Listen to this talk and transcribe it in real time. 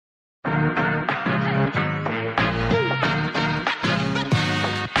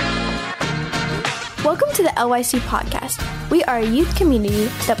Welcome to the LYC podcast. We are a youth community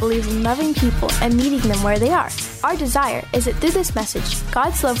that believes in loving people and meeting them where they are. Our desire is that through this message,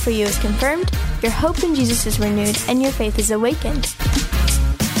 God's love for you is confirmed, your hope in Jesus is renewed, and your faith is awakened.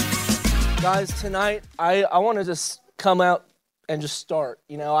 Guys, tonight, I want to just come out and just start.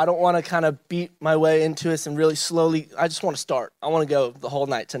 You know, I don't want to kind of beat my way into this and really slowly. I just want to start. I want to go the whole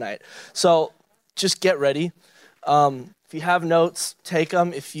night tonight. So just get ready. If you have notes, take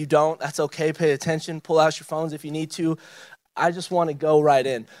them. If you don't, that's okay. Pay attention. Pull out your phones if you need to. I just want to go right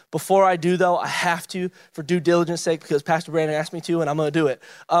in. Before I do, though, I have to, for due diligence sake, because Pastor Brandon asked me to, and I'm going to do it.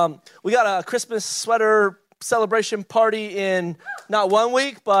 We got a Christmas sweater celebration party in not 1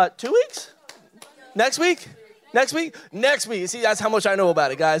 week, but 2 weeks? Next week? Next week? Next week. See, that's how much I know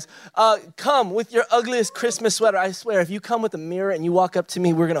about it, guys. Come with your ugliest Christmas sweater. I swear, if you come with a mirror and you walk up to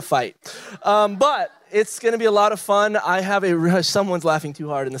me, we're going to fight. But it's going to be a lot of fun. I have someone's laughing too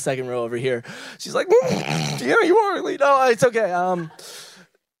hard in the second row over here. She's like, yeah, you are. No, it's okay.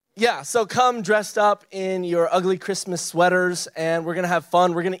 Yeah, so come dressed up in your ugly Christmas sweaters, and we're going to have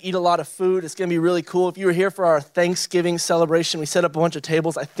fun. We're going to eat a lot of food. It's going to be really cool. If you were here for our Thanksgiving celebration, we set up a bunch of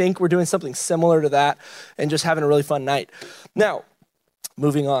tables. I think we're doing something similar to that and just having a really fun night. Now,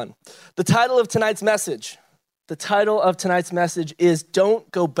 moving on. The title of tonight's message is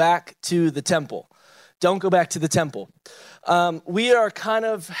Don't Go Back to the Temple. Don't go back to the temple. We are kind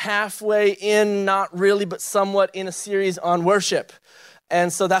of halfway in, not really, but somewhat in a series on worship.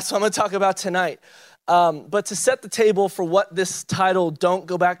 And so that's what I'm going to talk about tonight. But to set the table for what this title, Don't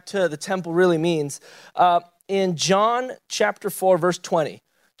Go Back to the Temple, really means, in John chapter 4, verse 20,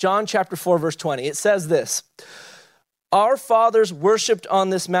 it says this, "Our fathers worshipped on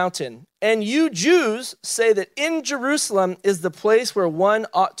this mountain, and you Jews say that in Jerusalem is the place where one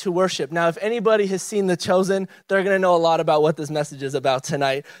ought to worship." Now, if anybody has seen The Chosen, they're going to know a lot about what this message is about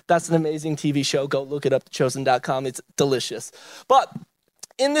tonight. That's an amazing TV show. Go look it up, thechosen.com. It's delicious. But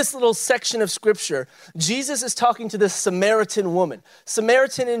in this little section of scripture, Jesus is talking to this Samaritan woman.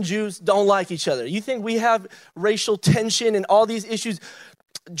 Samaritan and Jews don't like each other. You think we have racial tension and all these issues?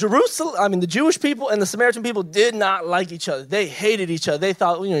 The Jewish people and the Samaritan people did not like each other. They hated each other. They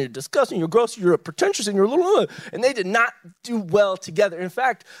thought, you're disgusting, you're gross, you're pretentious, and you're little, and they did not do well together. In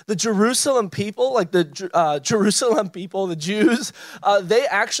fact, the Jerusalem people, the Jews, they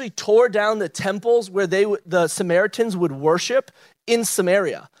actually tore down the temples where the Samaritans would worship in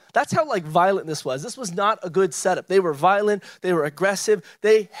Samaria. That's how violent this was. This was not a good setup. They were violent. They were aggressive.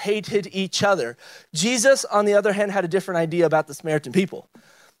 They hated each other. Jesus, on the other hand, had a different idea about the Samaritan people.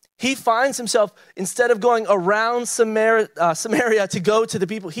 He finds himself, instead of going around Samaria to go to the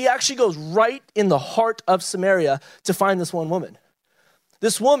people, he actually goes right in the heart of Samaria to find this one woman.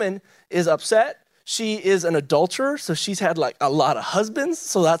 This woman is upset. She is an adulterer, so she's had a lot of husbands,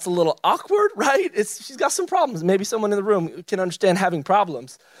 so that's a little awkward, right? She's got some problems. Maybe someone in the room can understand having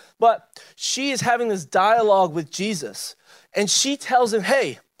problems. But she is having this dialogue with Jesus, and she tells him,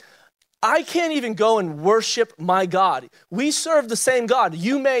 hey, I can't even go and worship my God. We serve the same God.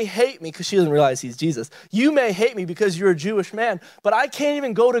 You may hate me, because she doesn't realize he's Jesus. You may hate me because you're a Jewish man, but I can't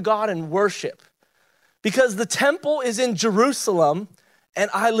even go to God and worship because the temple is in Jerusalem, and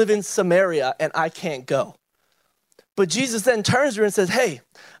I live in Samaria, and I can't go. But Jesus then turns to her and says, hey,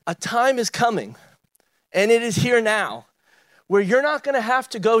 a time is coming, and it is here now, where you're not going to have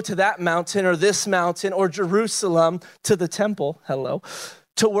to go to that mountain or this mountain or Jerusalem to the temple,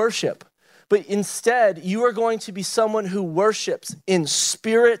 to worship. But instead, you are going to be someone who worships in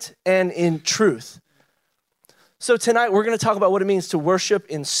spirit and in truth. So tonight, we're going to talk about what it means to worship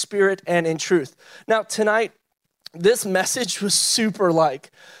in spirit and in truth. Now, tonight, this message was super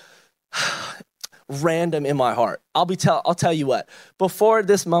random in my heart. I'll tell you what. Before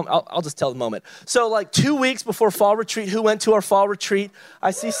this moment, I'll just tell the moment. So 2 weeks before fall retreat, who went to our fall retreat?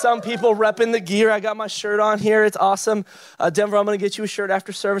 I see some people repping the gear. I got my shirt on here. It's awesome. Denver, I'm going to get you a shirt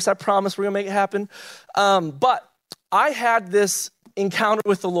after service. I promise we're going to make it happen. But I had this encounter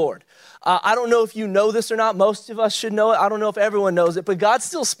with the Lord. I don't know if you know this or not. Most of us should know it. I don't know if everyone knows it, but God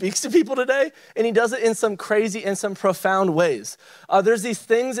still speaks to people today, and he does it in some crazy and some profound ways. There's these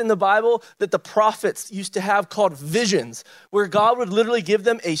things in the Bible that the prophets used to have called visions, where God would literally give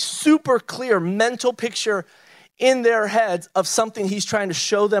them a super clear mental picture in their heads of something he's trying to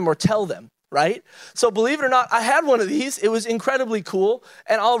show them or tell them, right? So believe it or not, I had one of these. It was incredibly cool,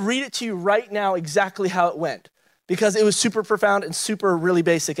 and I'll read it to you right now exactly how it went, because it was super profound and super really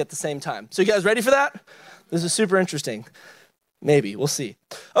basic at the same time. So you guys ready for that? This is super interesting. Maybe, we'll see.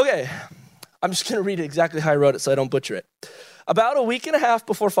 Okay, I'm just gonna read it exactly how I wrote it so I don't butcher it. About a week and a half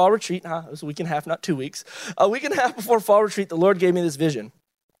before fall retreat, it was a week and a half, not 2 weeks. A week and a half before fall retreat, the Lord gave me this vision.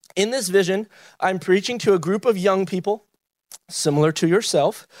 In this vision, I'm preaching to a group of young people, similar to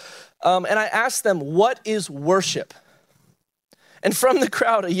yourself, and I asked them, what is worship? And from the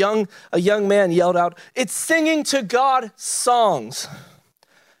crowd, a young man yelled out, it's singing to God songs.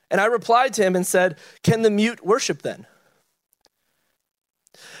 And I replied to him and said, can the mute worship then?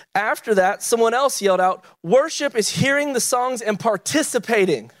 After that, someone else yelled out, worship is hearing the songs and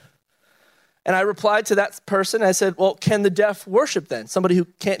participating. And I replied to that person, I said, well, can the deaf worship then? Somebody who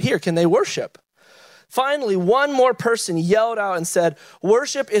can't hear, can they worship? Finally, one more person yelled out and said,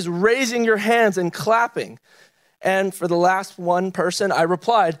 worship is raising your hands and clapping. And for the last one person, I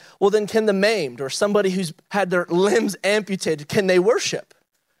replied, well, then can the maimed or somebody who's had their limbs amputated, can they worship?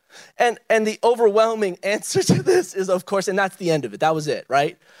 And the overwhelming answer to this is, of course, and that's the end of it. That was it,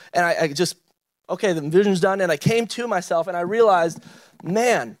 right? And I just, okay, the vision's done. And I came to myself and I realized,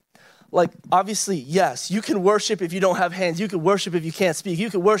 man, like, obviously, yes, you can worship if you don't have hands. You can worship if you can't speak. You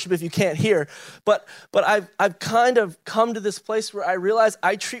can worship if you can't hear. But I've kind of come to this place where I realize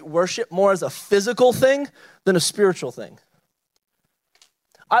I treat worship more as a physical thing than a spiritual thing.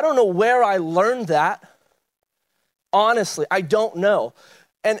 I don't know where I learned that. Honestly, I don't know.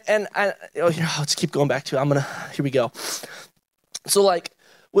 Let's keep going back to it. Here we go. So like,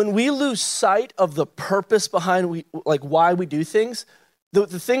 when we lose sight of the purpose behind why we do things, the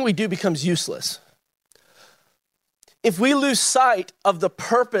thing we do becomes useless. If we lose sight of the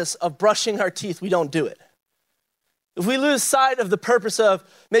purpose of brushing our teeth, we don't do it. If we lose sight of the purpose of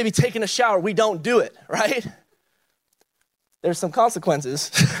maybe taking a shower, we don't do it, right? There's some consequences.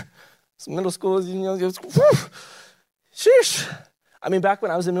 Some middle school, sheesh. I mean, back when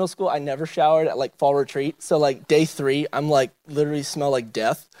I was in middle school, I never showered at like fall retreat. So like day 3, I'm like literally smell like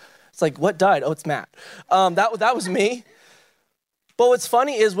death. It's like, what died? Oh, it's Matt. That was me. But what's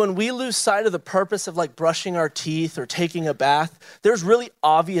funny is when we lose sight of the purpose of like brushing our teeth or taking a bath, there's really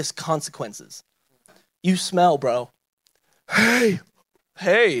obvious consequences. You smell, bro. Hey,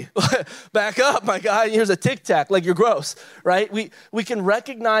 back up, my guy. Here's a Tic Tac, like you're gross, right? We can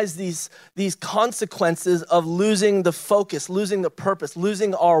recognize these consequences of losing the focus, losing the purpose,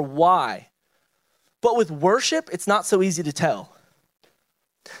 losing our why. But with worship, it's not so easy to tell.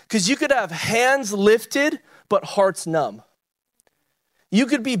 Because you could have hands lifted, but hearts numb. You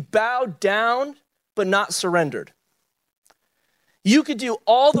could be bowed down, but not surrendered. You could do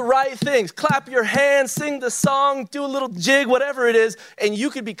all the right things, clap your hands, sing the song, do a little jig, whatever it is, and you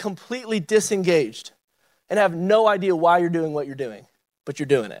could be completely disengaged and have no idea why you're doing what you're doing, but you're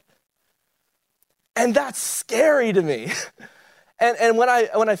doing it. And that's scary to me. And when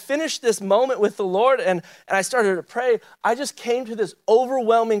I finished this moment with the Lord and I started to pray, I just came to this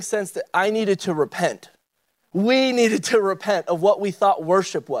overwhelming sense that I needed to repent. We needed to repent of what we thought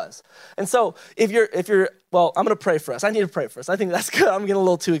worship was. And so if you're, well, I'm going to pray for us. I need to pray for us. I think that's good. I'm getting a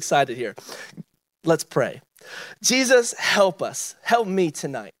little too excited here. Let's pray. Jesus, help us. Help me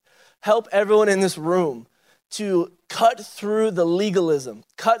tonight. Help everyone in this room to cut through the legalism,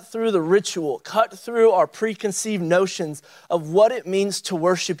 cut through the ritual, cut through our preconceived notions of what it means to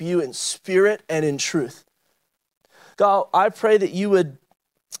worship you in spirit and in truth. God, I pray that you would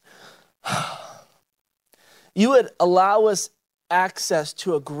allow us access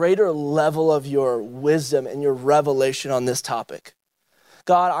to a greater level of your wisdom and your revelation on this topic.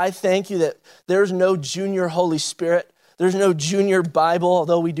 God, I thank you that there's no junior Holy Spirit. There's no junior Bible,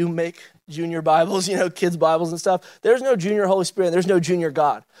 although we do make junior Bibles, kids' Bibles and stuff. There's no junior Holy Spirit. There's no junior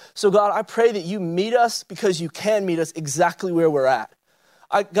God. So God, I pray that you meet us because you can meet us exactly where we're at.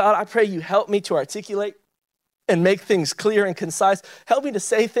 God, I pray you help me to articulate and make things clear and concise. Help me to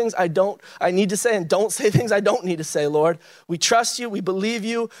say things I need to say and don't say things I don't need to say, Lord. We trust you. We believe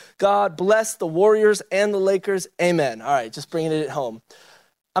you. God, bless the Warriors and the Lakers. Amen. All right, just bringing it home.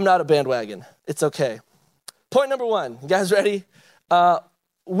 I'm not a bandwagon. It's okay. Point number 1. You guys ready? I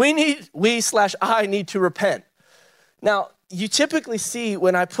need to repent. Now, you typically see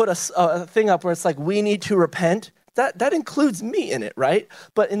when I put a thing up where it's like, we need to repent, that includes me in it, right?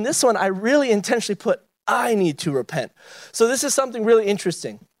 But in this one, I really intentionally put I need to repent. So this is something really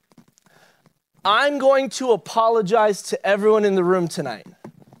interesting. I'm going to apologize to everyone in the room tonight.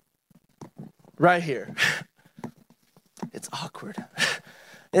 Right here. It's awkward.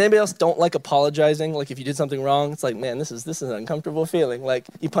 Anybody else don't like apologizing? Like if you did something wrong, it's like, man, this is an uncomfortable feeling. Like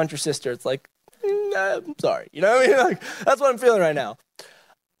you punch your sister, it's like, I'm sorry. You know what I mean? Like, that's what I'm feeling right now.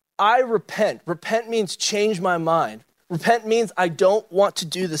 I repent. Repent means change my mind. Repent means I don't want to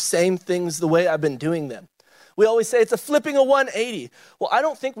do the same things the way I've been doing them, We always say it's a flipping a 180. Well, I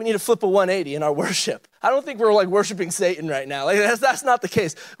don't think we need to flip a 180 in our worship. I don't think we're like worshiping Satan right now. Like that's not the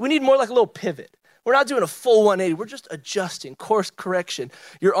case. We need more like a little pivot. We're not doing a full 180. We're just adjusting, course correction.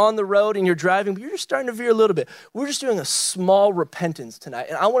 You're on the road and you're driving, but you're just starting to veer a little bit. We're just doing a small repentance tonight.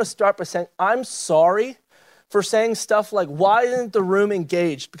 And I want to start by saying, I'm sorry for saying stuff like, why isn't the room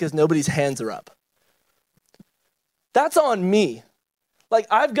engaged? Because nobody's hands are up. That's on me. Like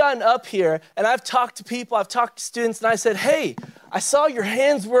I've gotten up here and I've talked to people, I've talked to students, and I said, hey, I saw your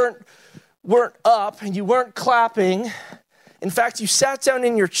hands weren't up and you weren't clapping. In fact, you sat down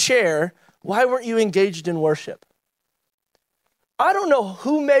in your chair. Why weren't you engaged in worship? I don't know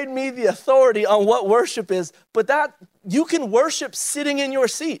who made me the authority on what worship is, but that you can worship sitting in your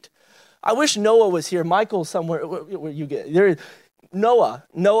seat. I wish Noah was here. Michael somewhere, where you get there. Noah,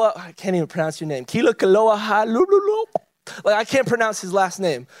 I can't even pronounce your name. Like I can't pronounce his last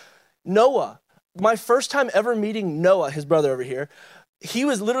name. Noah, my first time ever meeting Noah, his brother over here, he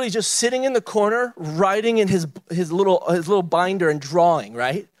was literally just sitting in the corner, writing in his little binder and drawing,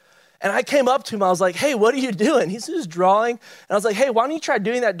 right? And I came up to him, I was like, hey, what are you doing? He's just drawing. And I was like, hey, why don't you try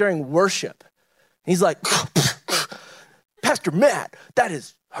doing that during worship? And he's like, Pastor Matt, that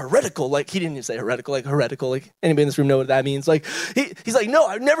is heretical. Like, he didn't even say heretical. Like, anybody in this room know what that means? Like, he's like, no,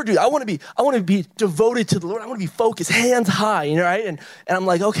 I would never do that. I want to be devoted to the Lord. I want to be focused, hands high, you know, right? And I'm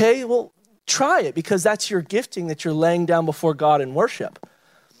like, okay, well, try it, because that's your gifting that you're laying down before God in worship.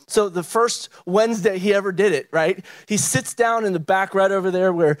 So the first Wednesday he ever did it, right? He sits down in the back right over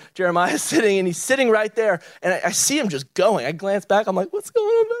there where Jeremiah is sitting, and he's sitting right there, and I see him just going. I glance back, I'm like, what's going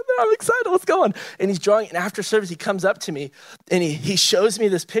on back there? I'm excited, what's going on? And he's drawing, and after service he comes up to me, and he shows me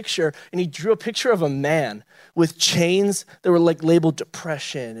this picture, and he drew a picture of a man with chains that were like labeled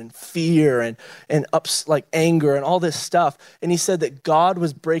depression and fear and ups like anger and all this stuff. And he said that God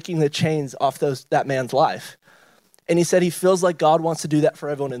was breaking the chains off that man's life. And he said he feels like God wants to do that for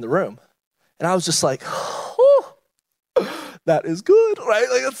everyone in the room. And I was just like, oh, that is good, right?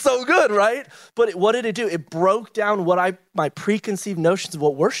 Like, it's so good, right? But what did it do? It broke down my preconceived notions of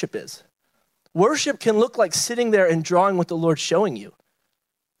what worship is. Worship can look like sitting there and drawing what the Lord's showing you.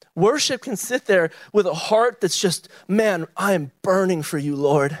 Worship can sit there with a heart that's just, man, I am burning for you,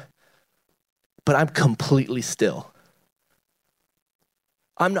 Lord, but I'm completely still.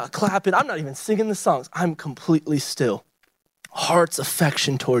 I'm not clapping. I'm not even singing the songs. I'm completely still. Heart's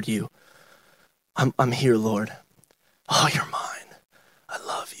affection toward you. I'm here, Lord. Oh, you're mine. I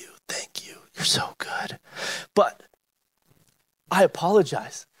love you. Thank you. You're so good. But I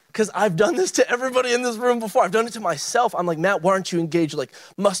apologize, because I've done this to everybody in this room before. I've done it to myself. I'm like, Matt, why aren't you engaged? Like,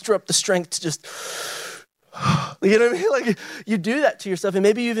 muster up the strength to just... You know what I mean? Like, you do that to yourself, and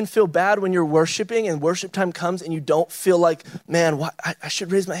maybe you even feel bad when you're worshiping and worship time comes and you don't feel like, man, I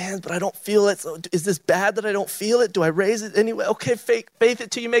should raise my hands, but I don't feel it. So is this bad that I don't feel it? Do I raise it anyway? Okay, faith it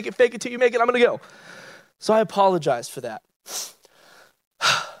till you make it, fake it till you make it. I'm going to go. So I apologize for that.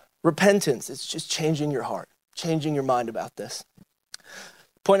 Repentance, it's just changing your heart, changing your mind about this.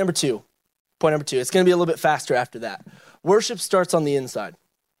 Point number two. It's going to be a little bit faster after that. Worship starts on the inside.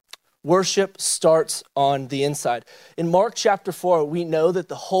 Worship starts on the inside. In Mark chapter 4, we know that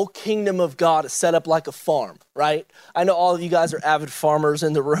the whole kingdom of God is set up like a farm, right? I know all of you guys are avid farmers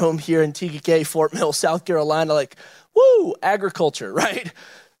in the room here in TKK, Fort Mill, South Carolina, like, woo, agriculture, right?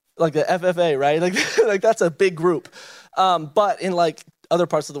 Like the FFA, right? Like that's a big group. But in like other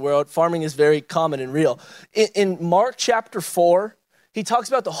parts of the world, farming is very common and real. In Mark chapter 4, he talks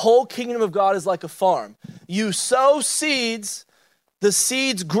about the whole kingdom of God is like a farm. You sow seeds, the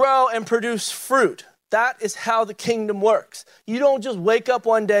seeds grow and produce fruit. That is how the kingdom works. You don't just wake up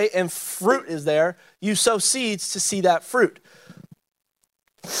one day and fruit is there. You sow seeds to see that fruit.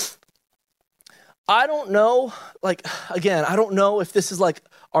 I don't know, I don't know if this is like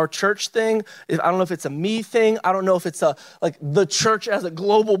our church thing. I don't know if it's a me thing. I don't know if it's like the church as a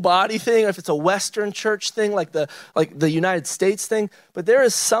global body thing, or if it's a Western church thing, like the United States thing. But there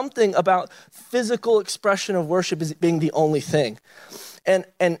is something about physical expression of worship as being the only thing. And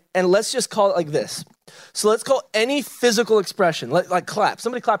let's just call it like this. So let's call any physical expression, like clap.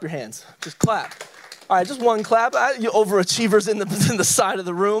 Somebody clap your hands. Just clap. All right, just one clap. You overachievers in the side of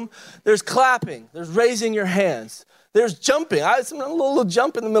the room. There's clapping. There's raising your hands. There's jumping. A little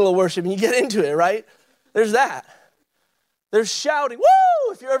jump in the middle of worship, and you get into it, right? There's that. There's shouting.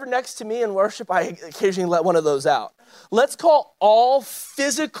 Woo! If you're ever next to me in worship, I occasionally let one of those out. Let's call all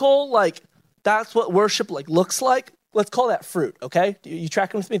physical, that's what worship looks like. Let's call that fruit, okay? You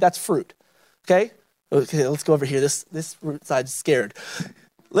tracking with me? That's fruit, okay? Okay, let's go over here. This root side's scared.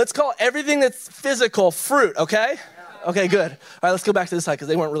 Let's call everything that's physical fruit, okay? Okay, good. All right, let's go back to this side because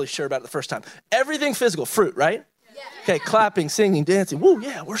they weren't really sure about it the first time. Everything physical, fruit, right? Yeah. Okay, clapping, singing, dancing. Woo,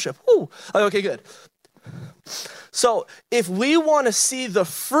 yeah, worship. Woo. Okay, good. So if we want to see the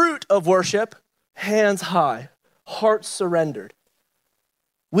fruit of worship, hands high, heart surrendered,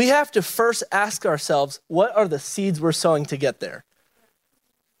 we have to first ask ourselves, what are the seeds we're sowing to get there?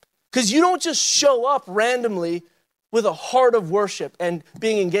 Because you don't just show up randomly with a heart of worship and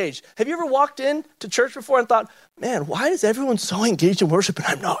being engaged. Have you ever walked in to church before and thought, man, why is everyone so engaged in worship and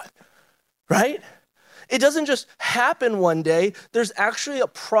I'm not? Right? It doesn't just happen one day. There's actually a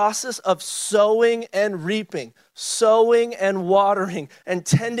process of sowing and reaping, sowing and watering and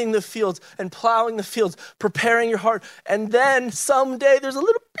tending the fields and plowing the fields, preparing your heart. And then someday there's a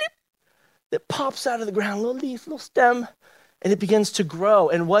little beep that pops out of the ground, a little leaf, little stem, and it begins to grow.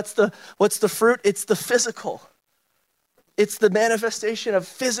 And what's the fruit? It's the physical. It's the manifestation of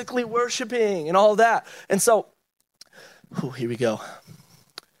physically worshiping and all that. And so, here we go.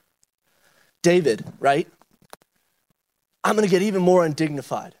 David, right? I'm going to get even more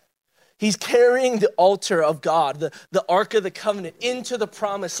undignified. He's carrying the altar of God, the Ark of the Covenant into the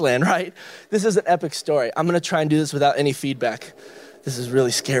promised land, right? This is an epic story. I'm going to try and do this without any feedback. This is really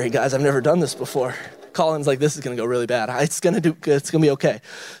scary, guys. I've never done this before. Colin's like, this is going to go really bad. It's going to do good. It's going to be okay.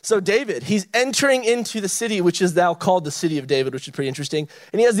 So David, he's entering into the city, which is now called the city of David, which is pretty interesting.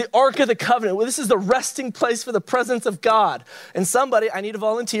 And he has the Ark of the Covenant. Well, this is the resting place for the presence of God. And somebody, I need a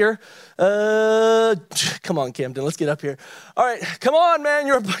volunteer. Come on, Camden, let's get up here. All right, come on, man.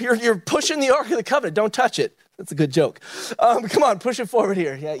 You're pushing the Ark of the Covenant. Don't touch it. That's a good joke. Come on, push it forward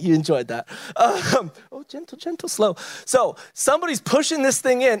here. Yeah, you enjoyed that. Gentle, slow. So somebody's pushing this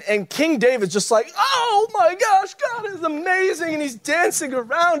thing in, and King David's just like, oh my gosh, God is amazing, and he's dancing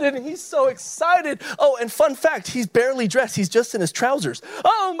around it, and he's so excited. Oh, and fun fact, he's barely dressed. He's just in his trousers.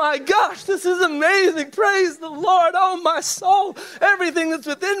 Oh my gosh, this is amazing. Praise the Lord. Oh, my soul, everything that's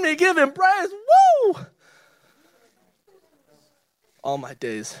within me, give him praise. Woo! All my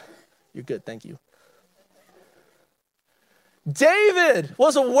days. You're good, thank you. David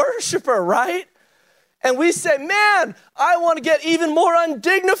was a worshiper, right? And we say, man, I want to get even more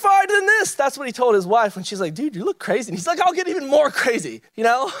undignified than this. That's what he told his wife when she's like, dude, you look crazy. And he's like, I'll get even more crazy, you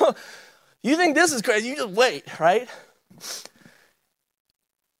know? You think this is crazy, you just wait, right?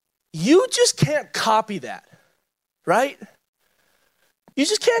 You just can't copy that, right? You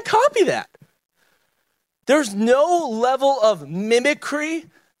just can't copy that. There's no level of mimicry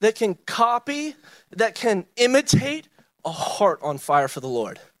that can copy, that can imitate a heart on fire for the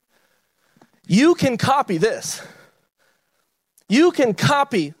Lord. You can copy this. You can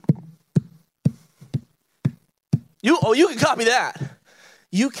copy. You can copy that.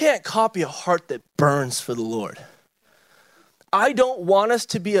 You can't copy a heart that burns for the Lord. I don't want us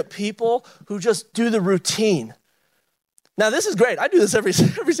to be a people who just do the routine. Now, this is great. I do this every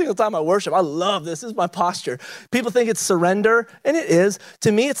single time I worship. I love this. This is my posture. People think it's surrender, and it is.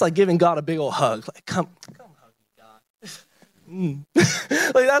 To me, it's like giving God a big old hug. Like, come hug me, God.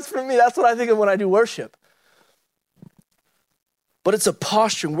 Like, that's for me. That's what I think of when I do worship. But it's a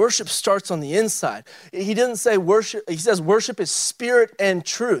posture. Worship starts on the inside. He doesn't say worship. He says worship is spirit and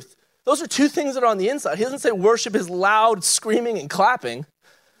truth. Those are two things that are on the inside. He doesn't say worship is loud screaming and clapping.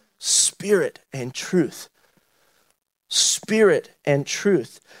 Spirit and truth. Spirit and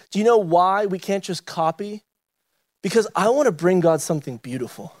truth. Do you know why we can't just copy? Because I want to bring God something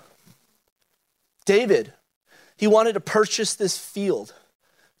beautiful. David, he wanted to purchase this field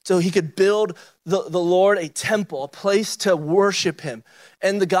so he could build the Lord a temple, a place to worship him.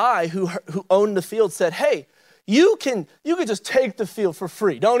 And the guy who owned the field said, hey, you can just take the field for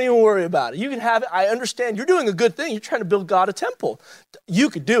free. Don't even worry about it. You can have it. I understand you're doing a good thing. You're trying to build God a temple. You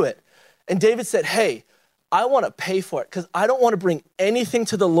could do it. And David said, hey, I want to pay for it because I don't want to bring anything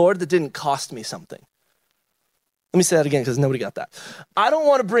to the Lord that didn't cost me something. Let me say that again because nobody got that. I don't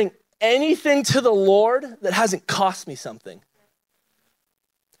want to bring anything to the Lord that hasn't cost me something.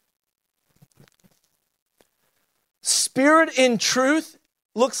 Spirit in truth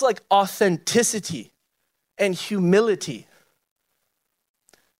looks like authenticity and humility.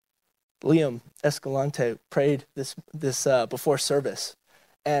 Liam Escalante prayed this before service.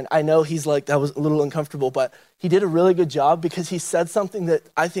 And I know he's like, that was a little uncomfortable, but he did a really good job because he said something that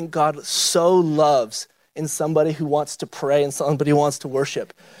I think God so loves in somebody who wants to pray and somebody who wants to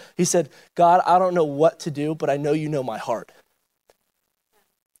worship. He said, God, I don't know what to do, but I know you know my heart.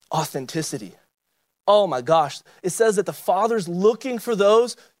 Authenticity. Oh my gosh. It says that the Father's looking for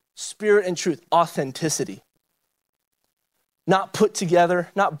those, spirit and truth, authenticity. Not put together,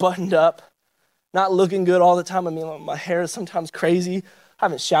 not buttoned up, not looking good all the time. I mean, my hair is sometimes crazy. I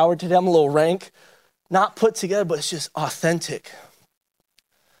haven't showered today. I'm a little rank. not put together, but it's just authentic.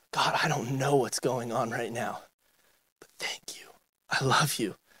 God, I don't know what's going on right now, but thank you. I love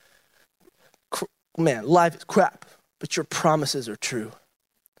you. Man, life is crap, but your promises are true.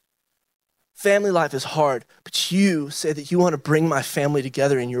 Family life is hard, but you say that you want to bring my family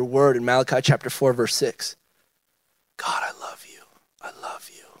together in your word in Malachi chapter 4, verse 6. God, I love you. I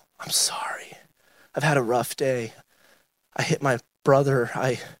love you. I'm sorry. I've had a rough day. I hit my brother.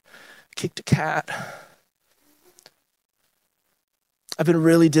 I kicked a cat. I've been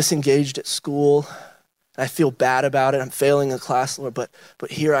really disengaged at school. I feel bad about it. I'm failing a class, Lord, but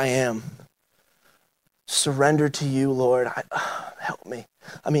here I am. Surrender to you, Lord. Help me.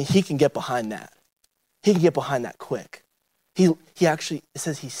 I mean, he can get behind that. He can get behind that quick. He actually, it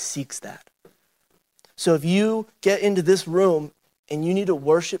says he seeks that. So if you get into this room and you need to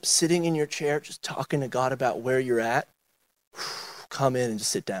worship sitting in your chair, just talking to God about where you're at, come in and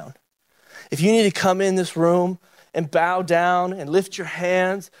just sit down. If you need to come in this room and bow down and lift your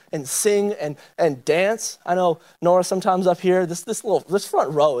hands and sing and dance. I know Nora sometimes up here, this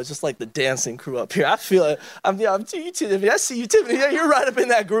front row is just like the dancing crew up here. I feel it. I'm you, Tiffany. I see you, Tiffany. Yeah, you're right up in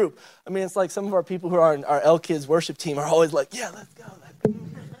that group. I mean, it's like some of our people who are in our L Kids worship team are always like, yeah, let's go.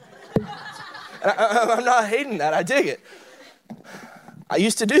 And I'm not hating that. I dig it. I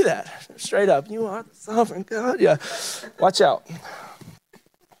used to do that, straight up. You are the sovereign God. Yeah, watch out.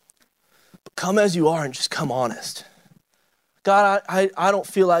 Come as you are and just come honest. God, I don't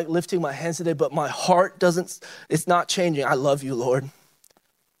feel like lifting my hands today, but my heart it's not changing. I love you, Lord.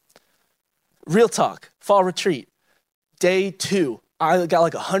 Real talk, fall retreat, day 2. I got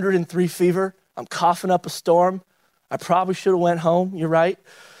like 103 fever. I'm coughing up a storm. I probably should have went home, you're right.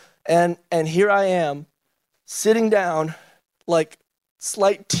 And here I am, sitting down, like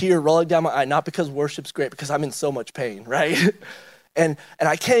slight tear rolling down my eye, not because worship's great, because I'm in so much pain, right? And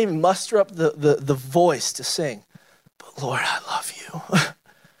I can't even muster up the voice to sing. But Lord, I love you.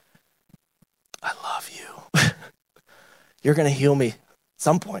 I love you. You're going to heal me at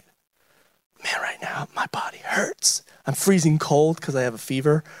some point. Man, right now, my body hurts. I'm freezing cold because I have a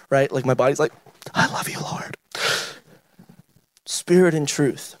fever, right? Like my body's like, I love you, Lord. Spirit and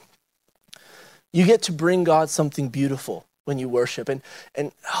truth. You get to bring God something beautiful when you worship. And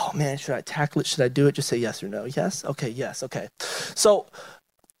oh man, should I tackle it? Should I do it? Just say yes or no. Yes? Okay, yes, okay. So,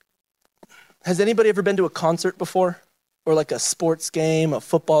 has anybody ever been to a concert before? Or like a sports game, a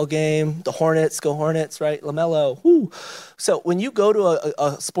football game, the Hornets, go Hornets, right? LaMelo, whoo. So when you go to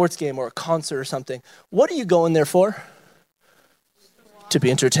a sports game or a concert or something, what are you going there for? To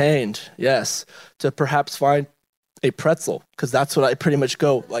be entertained, yes. To perhaps find a pretzel, because that's what I pretty much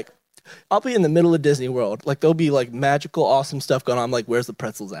go, like, I'll be in the middle of Disney World. Like, there'll be, like, magical, awesome stuff going on. I'm like, where's the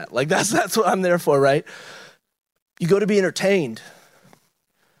pretzels at? Like, that's what I'm there for, right? You go to be entertained.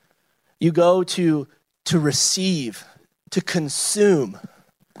 You go to receive, to consume.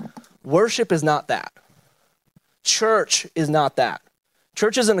 Worship is not that. Church is not that.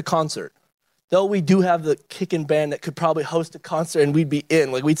 Church isn't a concert. Though we do have the kicking band that could probably host a concert and we'd be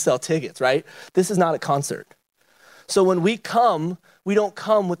in, like we'd sell tickets, right? This is not a concert. So when we come, we don't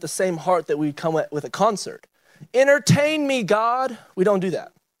come with the same heart that we come with a concert. Entertain me, God. We don't do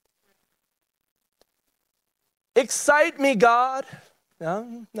that. Excite me, God.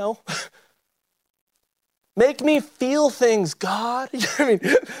 No. Make me feel things, God. I mean,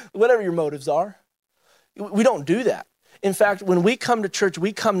 whatever your motives are. We don't do that. In fact, when we come to church,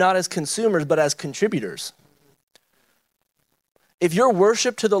 we come not as consumers, but as contributors. If your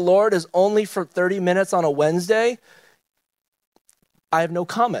worship to the Lord is only for 30 minutes on a Wednesday, I have no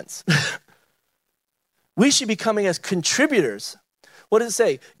comments. We should be coming as contributors. What does it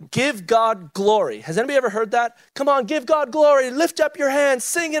say? Give God glory. Has anybody ever heard that? Come on, give God glory. Lift up your hands,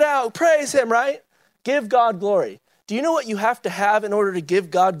 sing it out, praise him, right? Give God glory. Do you know what you have to have in order to give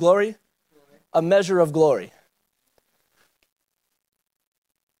God glory? A measure of glory.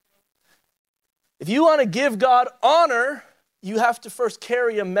 If you want to give God honor, you have to first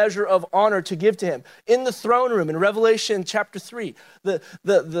carry a measure of honor to give to him. In the throne room, in Revelation chapter 3,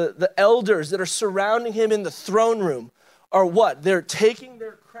 the elders that are surrounding him in the throne room are what? They're taking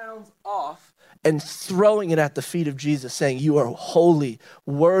their crowns off and throwing it at the feet of Jesus, saying, you are holy,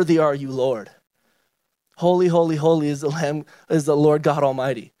 worthy are you, Lord. Holy, holy, holy is the Lamb, is the Lord God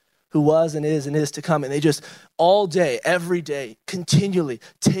Almighty, who was and is to come. And they just all day, every day, continually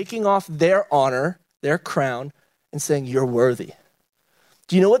taking off their honor, their crown, and saying, you're worthy.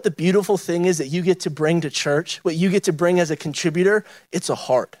 Do you know what the beautiful thing is that you get to bring to church? What you get to bring as a contributor? It's a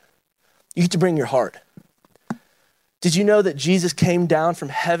heart. You get to bring your heart. Did you know that Jesus came down from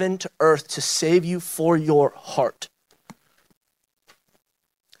heaven to earth to save you for your heart?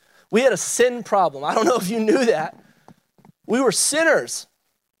 We had a sin problem. I don't know if you knew that. We were sinners.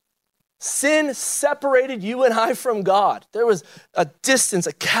 Sin separated you and I from God. There was a distance,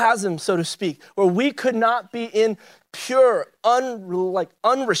 a chasm, so to speak, where we could not be in pure,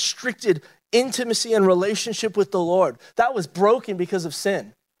 unrestricted intimacy and relationship with the Lord. That was broken because of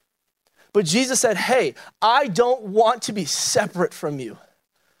sin. But Jesus said, hey, I don't want to be separate from you.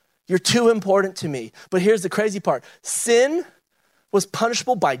 You're too important to me. But here's the crazy part. Sin was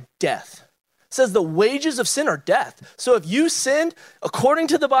punishable by death. It says the wages of sin are death. So if you sinned, according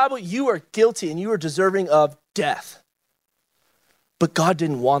to the Bible, you are guilty and you are deserving of death. But God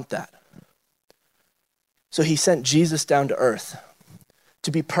didn't want that. So he sent Jesus down to earth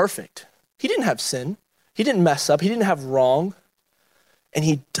to be perfect. He didn't have sin. He didn't mess up. He didn't have wrong. And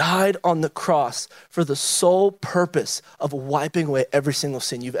he died on the cross for the sole purpose of wiping away every single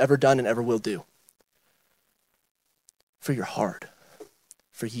sin you've ever done and ever will do. For your heart.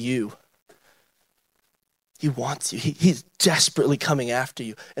 For you. He wants you. He's desperately coming after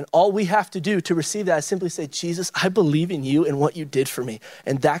you. And all we have to do to receive that is simply say, Jesus, I believe in you and what you did for me.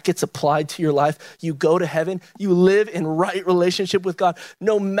 And that gets applied to your life. You go to heaven. You live in right relationship with God.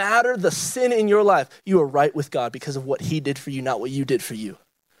 No matter the sin in your life, you are right with God because of what he did for you, not what you did for you.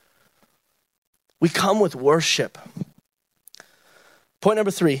 We come with worship. Point number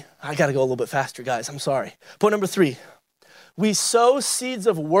 3. I got to go a little bit faster, guys. I'm sorry. Point number 3. We sow seeds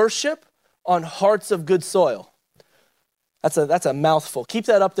of worship on hearts of good soil. That's a mouthful. Keep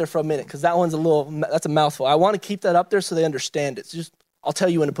that up there for a minute because that's a mouthful. I want to keep that up there so they understand it. So I'll tell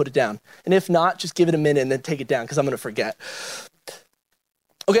you when to put it down. And if not, just give it a minute and then take it down because I'm going to forget.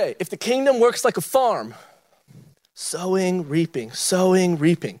 Okay, if the kingdom works like a farm, sowing, reaping.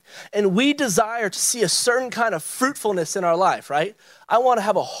 And we desire to see a certain kind of fruitfulness in our life, right? I want to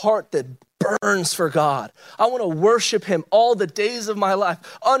have a heart that burns for God. I want to worship him all the days of my life,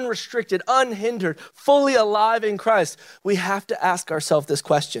 unrestricted, unhindered, fully alive in Christ. We have to ask ourselves this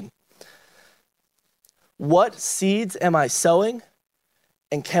question. What seeds am I sowing,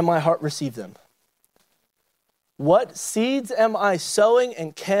 and can my heart receive them? What seeds am I sowing,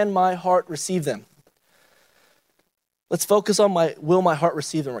 and can my heart receive them? Let's focus on will my heart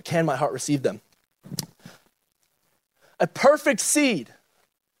receive them, or can my heart receive them? A perfect seed,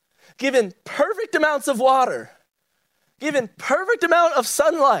 given perfect amounts of water, given perfect amount of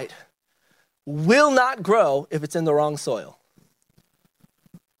sunlight, will not grow if it's in the wrong soil.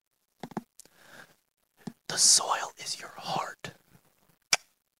 The soil is your heart.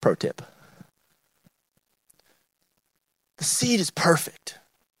 Pro tip. The seed is perfect.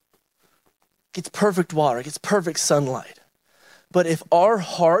 Gets perfect water, gets perfect sunlight. But if our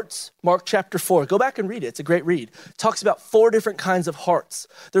hearts, Mark chapter 4, go back and read it. It's a great read. It talks about 4 different kinds of hearts.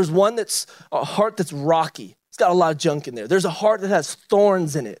 There's one that's a heart that's rocky. It's got a lot of junk in there. There's a heart that has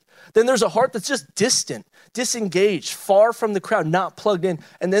thorns in it. Then there's a heart that's just distant, disengaged, far from the crowd, not plugged in.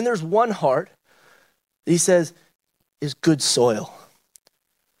 And then there's one heart that he says is good soil.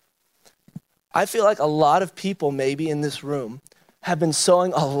 I feel like a lot of people maybe in this room have been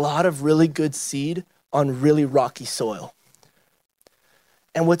sowing a lot of really good seed on really rocky soil.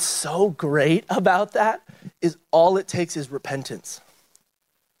 And what's so great about that is all it takes is repentance.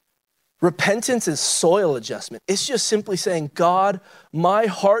 Repentance is soil adjustment. It's just simply saying, God, my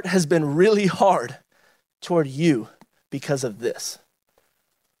heart has been really hard toward you because of this.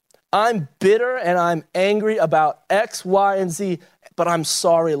 I'm bitter and I'm angry about X, Y, and Z, but I'm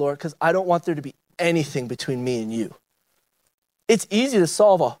sorry, Lord, because I don't want there to be anything between me and you. It's easy to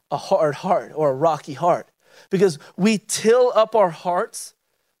solve a hard heart or a rocky heart because we till up our hearts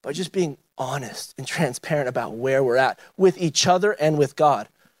by just being honest and transparent about where we're at with each other and with God.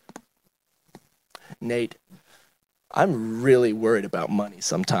 Nate, I'm really worried about money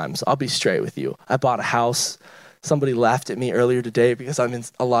sometimes. I'll be straight with you. I bought a house. Somebody laughed at me earlier today because I'm in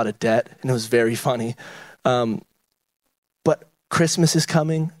a lot of debt, and it was very funny. But Christmas is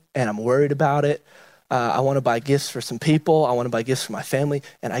coming, and I'm worried about it. I want to buy gifts for some people. I want to buy gifts for my family,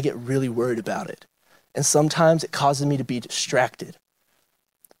 and I get really worried about it. And sometimes it causes me to be distracted.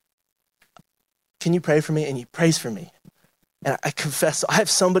 Can you pray for me? And he prays for me. And I confess, I have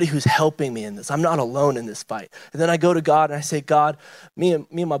somebody who's helping me in this. I'm not alone in this fight. And then I go to God and I say, God, me and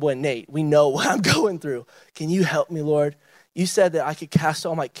my boy Nate, we know what I'm going through. Can you help me, Lord? You said that I could cast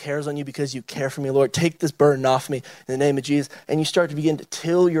all my cares on you because you care for me, Lord. Take this burden off me in the name of Jesus. And you start to begin to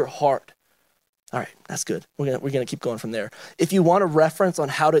till your heart. All right, that's good. We're gonna keep going from there. If you want a reference on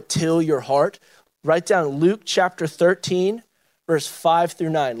how to till your heart, write down Luke chapter 13, verse 5 through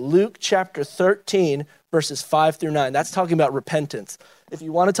 9. Luke chapter 13, verses 5 through 9. That's talking about repentance. If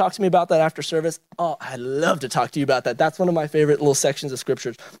you want to talk to me about that after service, I'd love to talk to you about that. That's one of my favorite little sections of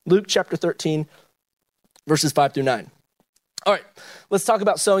scriptures. Luke chapter 13, verses 5 through 9. All right, let's talk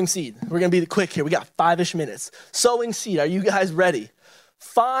about sowing seed. We're going to be quick here. We got 5-ish minutes. Sowing seed. Are you guys ready?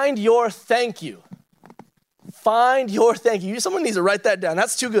 Find your thank you. Find your thank you. Someone needs to write that down.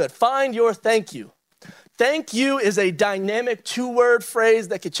 That's too good. Find your thank you. Thank you is a dynamic 2-word phrase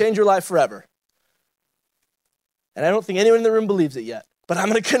that could change your life forever. And I don't think anyone in the room believes it yet, but I'm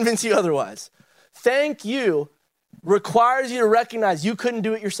going to convince you otherwise. Thank you requires you to recognize you couldn't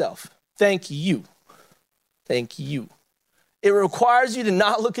do it yourself. Thank you. Thank you. It requires you to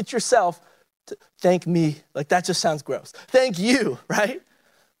not look at yourself to thank me. Like that just sounds gross. Thank you, right?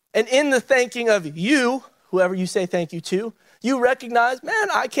 And in the thanking of you, whoever you say thank you to, you recognize, man,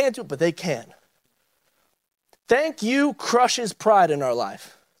 I can't do it, but they can. Thank you crushes pride in our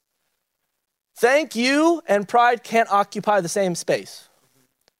life. Thank you and pride can't occupy the same space.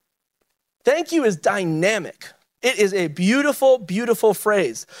 Thank you is dynamic. It is a beautiful, beautiful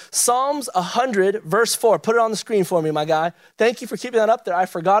phrase. Psalms 100, verse 4. Put it on the screen for me, my guy. Thank you for keeping that up there. I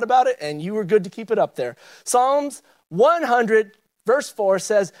forgot about it, and you were good to keep it up there. Psalms 100, verse 4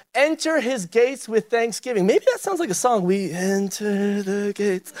 says, enter his gates with thanksgiving. Maybe that sounds like a song. We enter the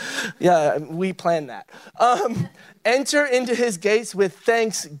gates. Yeah, we planned that. Enter into his gates with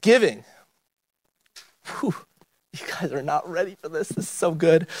thanksgiving. Whew, you guys are not ready for this. This is so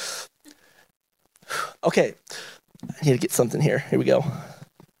good. Okay, I need to get something here. Here we go.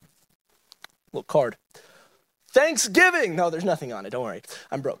 Little card. Thanksgiving. No, there's nothing on it. Don't worry.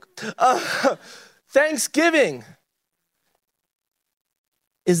 I'm broke. Thanksgiving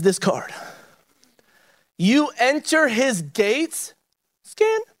is this card. You enter his gates,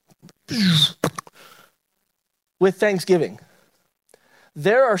 scan, with thanksgiving.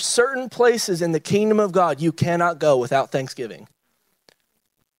 There are certain places in the kingdom of God you cannot go without thanksgiving.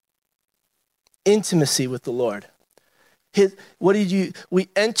 Intimacy with the Lord. We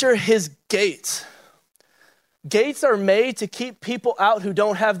enter his gates. Gates are made to keep people out who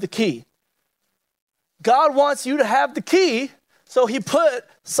don't have the key. God wants you to have the key, so he put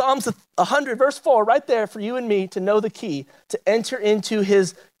Psalms 100 verse 4 right there for you and me to know the key to enter into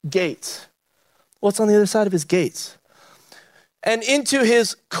his gates. What's on the other side of his gates? And into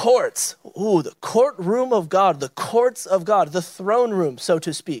his courts. Ooh, the courtroom of God, the courts of God, the throne room, so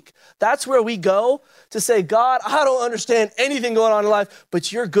to speak. That's where we go to say, God, I don't understand anything going on in life,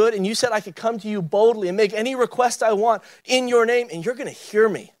 but you're good. And you said I could come to you boldly and make any request I want in your name, and you're going to hear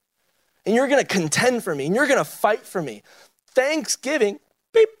me. And you're going to contend for me, and you're going to fight for me. Thanksgiving,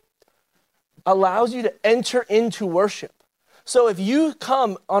 beep, allows you to enter into worship. So if you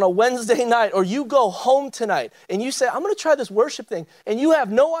come on a Wednesday night or you go home tonight and you say, I'm going to try this worship thing, and you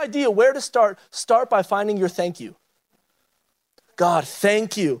have no idea where to start by finding your thank you. God,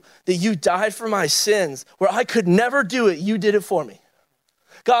 thank you that you died for my sins where I could never do it. You did it for me.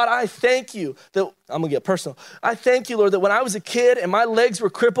 God, I thank you that, I'm going to get personal. I thank you, Lord, that when I was a kid and my legs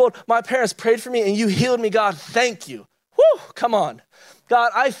were crippled, my parents prayed for me and you healed me. God, thank you. Woo, come on.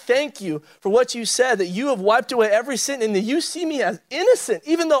 God, I thank you for what you said, that you have wiped away every sin and that you see me as innocent,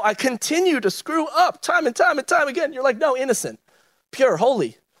 even though I continue to screw up time and time and time again. You're like, no, innocent, pure,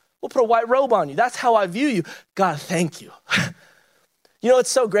 holy. We'll put a white robe on you. That's how I view you. God, thank you. You know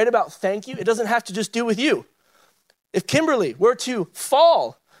what's so great about thank you? It doesn't have to just do with you. If Kimberly were to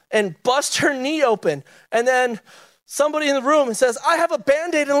fall and bust her knee open and then somebody in the room says, I have a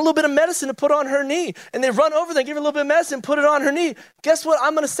Band-Aid and a little bit of medicine to put on her knee. And they run over, they give her a little bit of medicine, put it on her knee. Guess what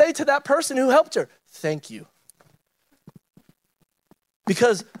I'm going to say to that person who helped her? Thank you.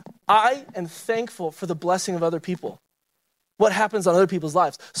 Because I am thankful for the blessing of other people. What happens on other people's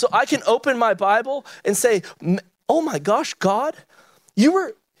lives. So I can open my Bible and say, oh my gosh, God,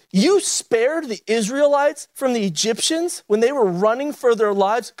 you spared the Israelites from the Egyptians when they were running for their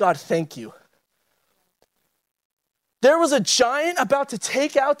lives. God, thank you. There was a giant about to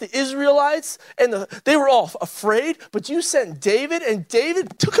take out the Israelites, and they were all afraid, but you sent David, and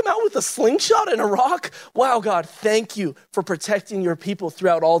David took him out with a slingshot and a rock. Wow, God, thank you for protecting your people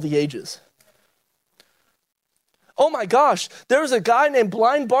throughout all the ages. Oh my gosh, there was a guy named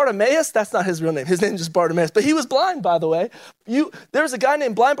Blind Bartimaeus. That's not his real name. His name is just Bartimaeus, but he was blind, by the way. There was a guy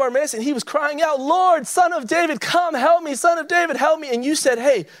named Blind Bartimaeus, and he was crying out, Lord, Son of David, come help me. Son of David, help me. And you said,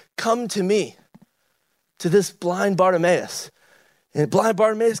 hey, come to me. To this blind Bartimaeus. And blind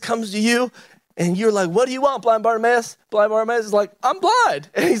Bartimaeus comes to you and you're like, what do you want, blind Bartimaeus? Blind Bartimaeus is like, I'm blind.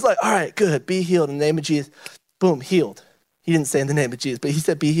 And he's like, all right, good, be healed in the name of Jesus. Boom, healed. He didn't say in the name of Jesus, but he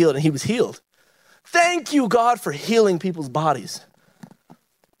said be healed and he was healed. Thank you, God, for healing people's bodies.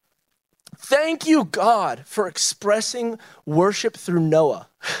 Thank you, God, for expressing worship through Noah,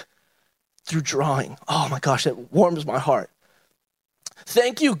 through drawing. Oh my gosh, that warms my heart.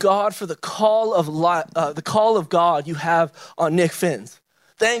 Thank you, God, for the call of God you have on Nick Finns.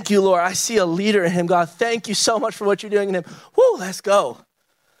 Thank you, Lord. I see a leader in him, God. Thank you so much for what you're doing in him. Woo, let's go.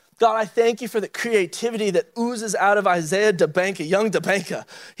 God, I thank you for the creativity that oozes out of Isaiah DeBanka, young DeBanka.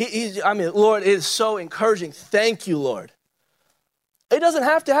 Lord, it is so encouraging. Thank you, Lord. It doesn't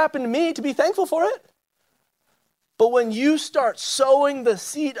have to happen to me to be thankful for it. But when you start sowing the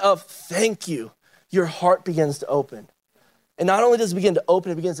seed of thank you, your heart begins to open. And not only does it begin to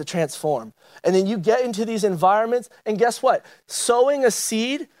open, it begins to transform. And then you get into these environments, and guess what? Sowing a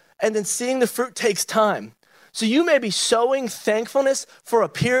seed and then seeing the fruit takes time. So you may be sowing thankfulness for a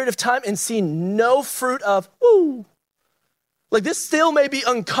period of time and see no fruit of, woo. Like this still may be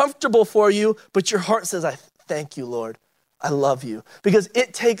uncomfortable for you, but your heart says, I thank you, Lord. I love you. Because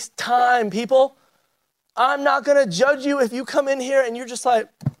it takes time, people. I'm not going to judge you if you come in here and you're just like,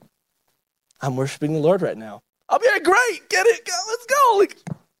 I'm worshiping the Lord right now. I'll be like, great, get it, go, let's go. Like,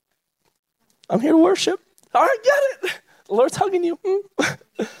 I'm here to worship. All right, get it. The Lord's hugging you.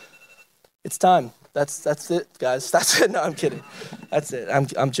 It's time. That's it, guys. That's it. No, I'm kidding. That's it.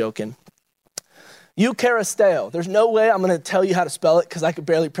 I'm joking. Eucharisteo. There's no way I'm going to tell you how to spell it because I could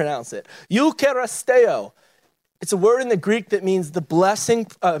barely pronounce it. Eucharisteo. It's a word in the Greek that means the blessing.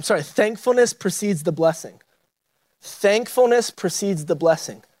 Thankfulness precedes the blessing. Thankfulness precedes the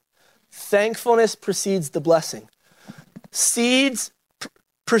blessing. Thankfulness precedes the blessing. Seeds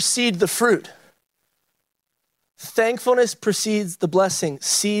precede the fruit. Thankfulness precedes the blessing.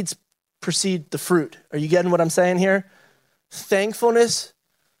 Seeds precede the fruit. Are you getting what I'm saying here? Thankfulness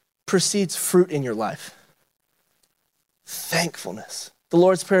precedes fruit in your life. Thankfulness. The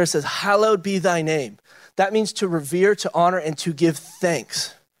Lord's Prayer says, hallowed be thy name. That means to revere, to honor, and to give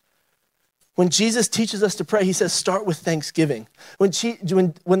thanks. When Jesus teaches us to pray, he says, start with thanksgiving. When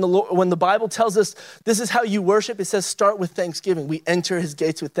the Bible tells us this is how you worship, it says, start with thanksgiving. We enter his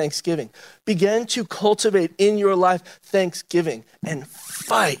gates with thanksgiving. Begin to cultivate in your life thanksgiving and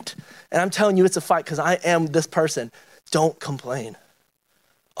fight. And I'm telling you, it's a fight because I am this person. Don't complain.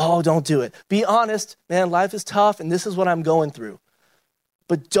 Oh, don't do it. Be honest, man, life is tough and this is what I'm going through.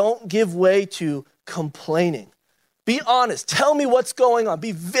 But don't give way to complaining. Be honest. Tell me what's going on.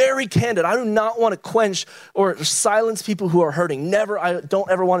 Be very candid. I do not want to quench or silence people who are hurting. Never. I don't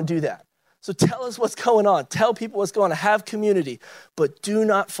ever want to do that. So tell us what's going on. Tell people what's going on. Have community. But do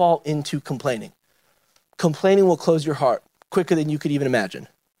not fall into complaining. Complaining will close your heart quicker than you could even imagine.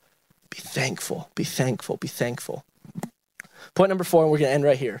 Be thankful. Be thankful. Be thankful. Point number 4, and we're going to end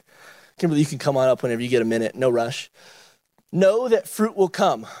right here. Kimberly, you can come on up whenever you get a minute. No rush. Know that fruit will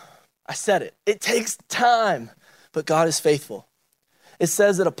come. I said it. It takes time. But God is faithful. It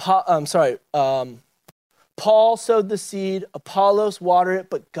says that Paul sowed the seed, Apollos watered it,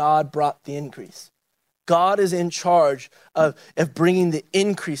 but God brought the increase. God is in charge of bringing the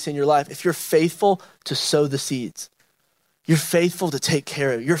increase in your life if you're faithful to sow the seeds. You're faithful to take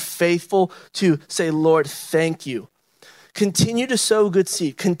care of it. You're faithful to say, Lord, thank you. Continue to sow good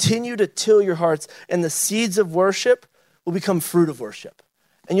seed. Continue to till your hearts, and the seeds of worship will become fruit of worship.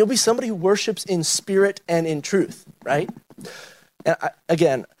 And you'll be somebody who worships in spirit and in truth, right? And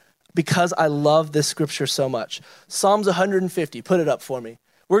again, because I love this scripture so much, Psalms 150, put it up for me.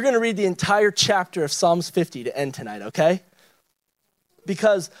 We're going to read the entire chapter of Psalms 50 to end tonight, okay?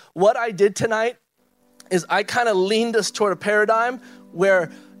 Because what I did tonight is I kind of leaned us toward a paradigm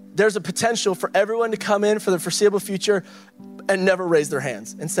where there's a potential for everyone to come in for the foreseeable future and never raise their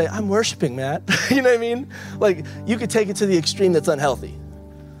hands and say, I'm worshiping, Matt. You know what I mean? Like, you could take it to the extreme that's unhealthy.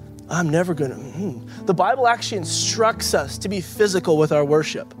 I'm never going to. The Bible actually instructs us to be physical with our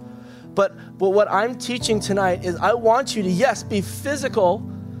worship. But what I'm teaching tonight is I want you to, yes, be physical,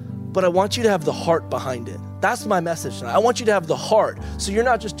 but I want you to have the heart behind it. That's my message tonight. I want you to have the heart. So you're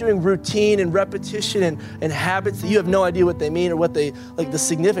not just doing routine and repetition and habits that you have no idea what they mean or what they, like the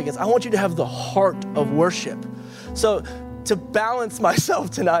significance. I want you to have the heart of worship. So to balance myself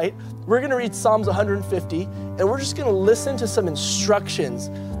tonight, we're going to read Psalms 150, and we're just going to listen to some instructions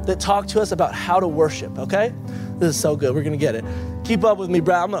that talk to us about how to worship, okay? This is so good. We're going to get it. Keep up with me,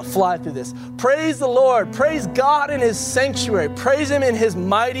 Brad. I'm going to fly through this. Praise the Lord. Praise God in his sanctuary. Praise him in his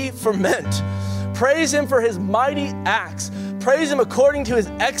mighty ferment. Praise him for his mighty acts. Praise him according to his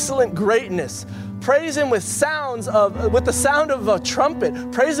excellent greatness. Praise him with the sound of a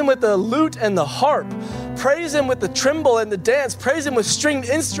trumpet. Praise him with the lute and the harp. Praise him with the timbrel and the dance. Praise him with stringed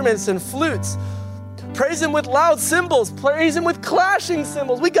instruments and flutes. Praise him with loud cymbals. Praise him with clashing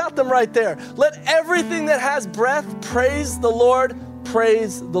cymbals. We got them right there. Let everything that has breath praise the Lord.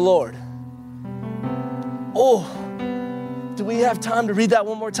 Praise the Lord. Do we have time to read that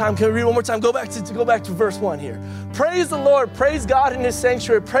one more time? Can we read it one more time? Go back to verse 1 here. Praise the Lord. Praise God in his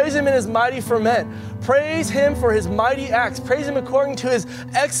sanctuary. Praise him in his mighty firmament. Praise him for his mighty acts. Praise him according to his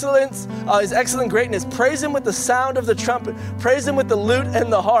excellence, his excellent greatness. Praise him with the sound of the trumpet. Praise him with the lute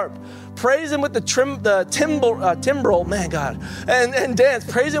and the harp. Praise him with the timbrel, man, God, and dance.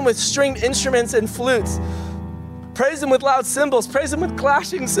 Praise him with stringed instruments and flutes. Praise him with loud cymbals. Praise him with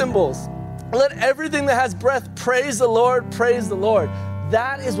clashing cymbals. Let everything that has breath praise the Lord, praise the Lord.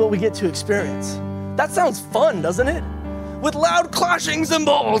 That is what we get to experience. That sounds fun, doesn't it? With loud clashing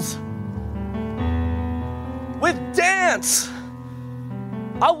cymbals. With dance.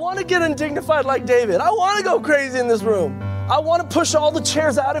 I want to get undignified like David. I want to go crazy in this room. I want to push all the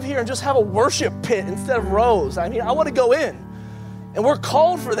chairs out of here and just have a worship pit instead of rows. I mean, I want to go in. And we're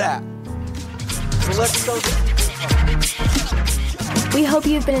called for that. So let's go. We hope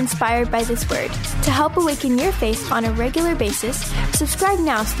you've been inspired by this word. To help awaken your faith on a regular basis, subscribe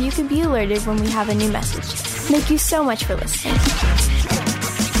now so you can be alerted when we have a new message. Thank you so much for listening.